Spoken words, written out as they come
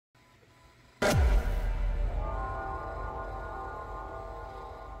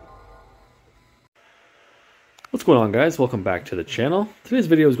What's going on, guys? Welcome back to the channel. Today's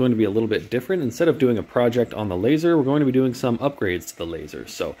video is going to be a little bit different. Instead of doing a project on the laser, we're going to be doing some upgrades to the laser.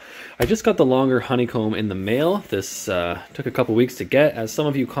 So I just got the longer Honeycomb in the mail. This took a couple weeks to get, as some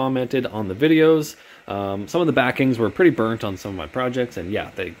of you commented on the videos. Some of the backings were pretty burnt on some of my projects, and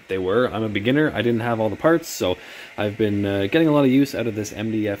yeah, they were. I'm a beginner. I didn't have all the parts, so I've been getting a lot of use out of this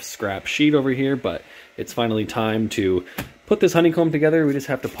MDF scrap sheet over here, but it's finally time to put this Honeycomb together. We just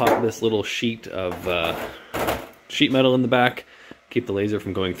have to pop this little sheet of sheet metal in the back, keep the laser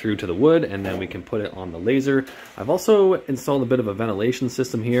from going through to the wood, and then we can put it on the laser. I've also installed a bit of a ventilation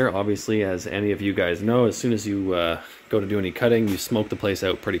system here. Obviously, as any of you guys know, as soon as you go to do any cutting, you smoke the place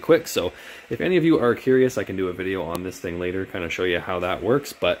out pretty quick. So if any of you are curious, I can do a video on this thing later, kind of show you how that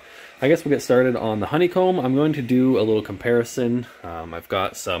works. But I guess we'll get started on the Honeycomb. I'm going to do a little comparison. I've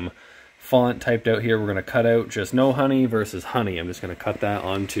got some font typed out here. We're going to cut out just no honey versus honey. I'm just going to cut that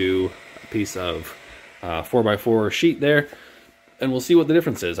onto a piece of 4x4 sheet there, and we'll see what the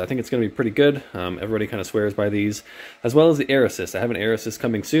difference is. I think it's going to be pretty good. Everybody kind of swears by these, as well as the air assist. I have an air assist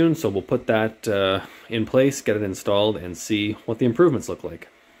coming soon, so we'll put that in place, get it installed, and see what the improvements look like.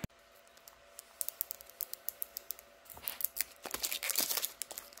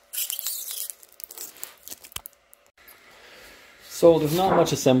 So there's not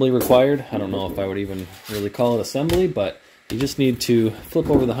much assembly required. I don't know if I would even really call it assembly, but you just need to flip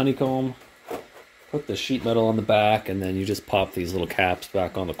over the Honeycomb, put the sheet metal on the back, and then you just pop these little caps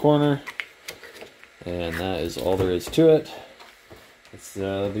back on the corner. And that is all there is to it. It's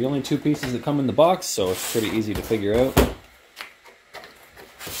the only two pieces that come in the box, so it's pretty easy to figure out.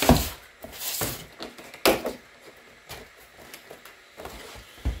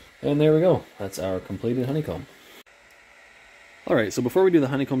 And there we go. That's our completed Honeycomb. Alright, so before we do the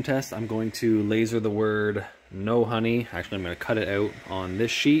Honeycomb test, I'm going to laser the word no honey. Actually, I'm going to cut it out on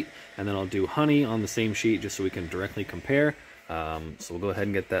this sheet, and then I'll do honey on the same sheet just so we can directly compare. So we'll go ahead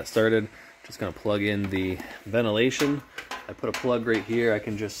and get that started. Just going to plug in the ventilation. I put a plug right here. I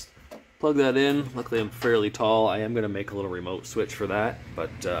can just plug that in. Luckily, I'm fairly tall. I am going to make a little remote switch for that, but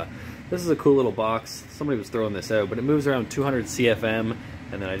this is a cool little box. Somebody was throwing this out, but it moves around 200 CFM.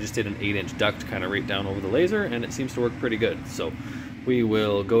 And then I just did an 8-inch duct kind of right down over the laser, and it seems to work pretty good. So we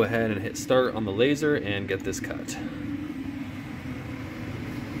will go ahead and hit start on the laser and get this cut.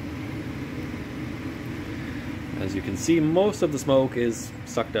 As you can see, most of the smoke is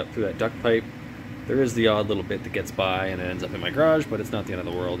sucked up through that duct pipe. There is the odd little bit that gets by and it ends up in my garage, but it's not the end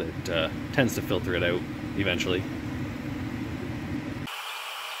of the world. It tends to filter it out eventually.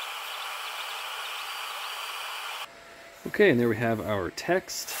 Okay, and there we have our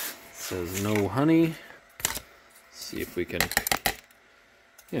text. It says no honey. Let's see if we can...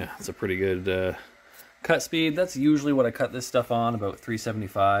 Yeah, it's a pretty good cut speed. That's usually what I cut this stuff on, about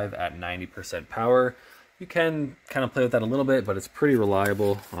 375 at 90% power. You can kind of play with that a little bit, but it's pretty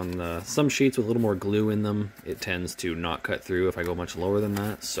reliable. On some sheets with a little more glue in them, it tends to not cut through if I go much lower than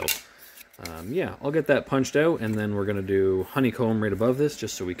that. So yeah, I'll get that punched out, and then we're going to do Honeycomb right above this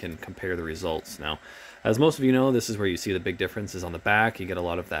just so we can compare the results. Now, as most of you know, this is where you see the big difference is on the back. You get a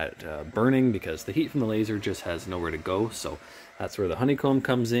lot of that burning because the heat from the laser just has nowhere to go. So that's where the Honeycomb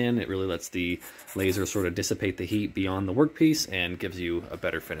comes in. It really lets the laser sort of dissipate the heat beyond the workpiece and gives you a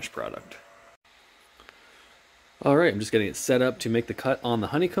better finished product. Alright, I'm just getting it set up to make the cut on the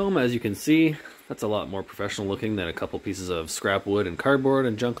Honeycomb. As you can see, that's a lot more professional looking than a couple pieces of scrap wood and cardboard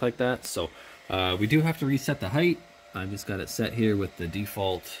and junk like that. So we do have to reset the height. I've just got it set here with the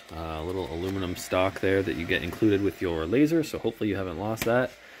default little aluminum stock there that you get included with your laser, so hopefully you haven't lost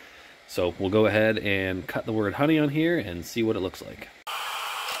that. So we'll go ahead and cut the word honey on here and see what it looks like.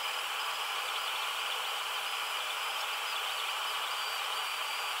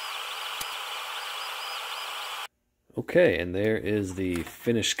 Okay, and there is the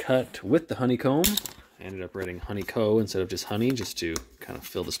finished cut with the Honeycomb. I ended up writing Honeyco instead of just honey, just to kind of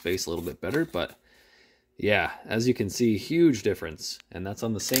fill the space a little bit better, but yeah, as you can see, huge difference, and that's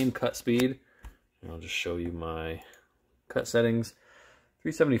on the same cut speed. I'll just show you my cut settings.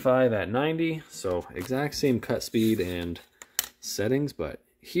 375 at 90, so exact same cut speed and settings, but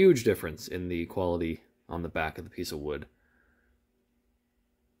huge difference in the quality on the back of the piece of wood.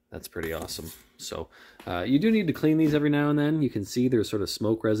 That's pretty awesome. So you do need to clean these every now and then. You can see there's sort of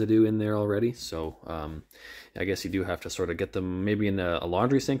smoke residue in there already. So I guess you do have to sort of get them maybe in a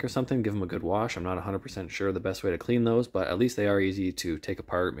laundry sink or something, give them a good wash. I'm not 100% sure the best way to clean those, but at least they are easy to take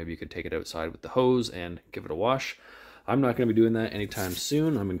apart. Maybe you could take it outside with the hose and give it a wash. I'm not going to be doing that anytime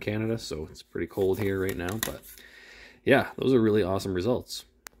soon. I'm in Canada, so it's pretty cold here right now. But yeah, those are really awesome results.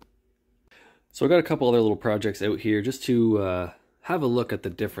 So I got a couple other little projects out here just to have a look at the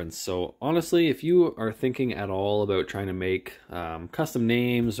difference. So honestly, if you are thinking at all about trying to make custom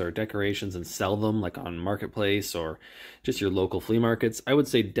names or decorations and sell them like on Marketplace or just your local flea markets, I would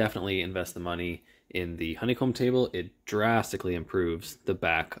say definitely invest the money in the Honeycomb table. It drastically improves the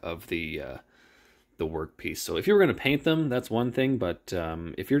back of the workpiece. So if you were going to paint them, that's one thing, but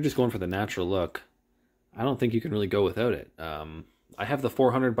if you're just going for the natural look, I don't think you can really go without it. I have the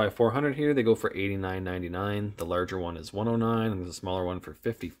 400 by 400 here. They go for $89.99. The larger one is $109, and there's a smaller one for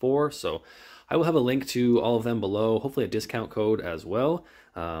 $54. So I will have a link to all of them below, hopefully a discount code as well.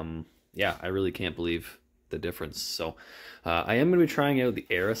 Yeah, I really can't believe the difference. So I am going to be trying out the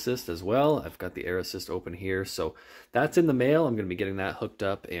Air Assist as well. I've got the Air Assist open here, so that's in the mail. I'm going to be getting that hooked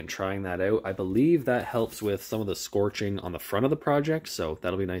up and trying that out. I believe that helps with some of the scorching on the front of the project, so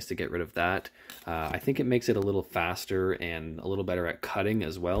that'll be nice to get rid of that. I think it makes it a little faster and a little better at cutting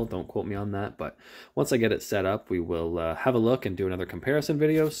as well. Don't quote me on that, but once I get it set up, we will have a look and do another comparison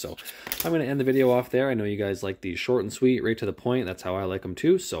video. So I'm going to end the video off there. I know you guys like these short and sweet, right to the point. That's how I like them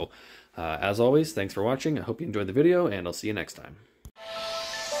too. So as always, thanks for watching. I hope you enjoyed the video, and I'll see you next time.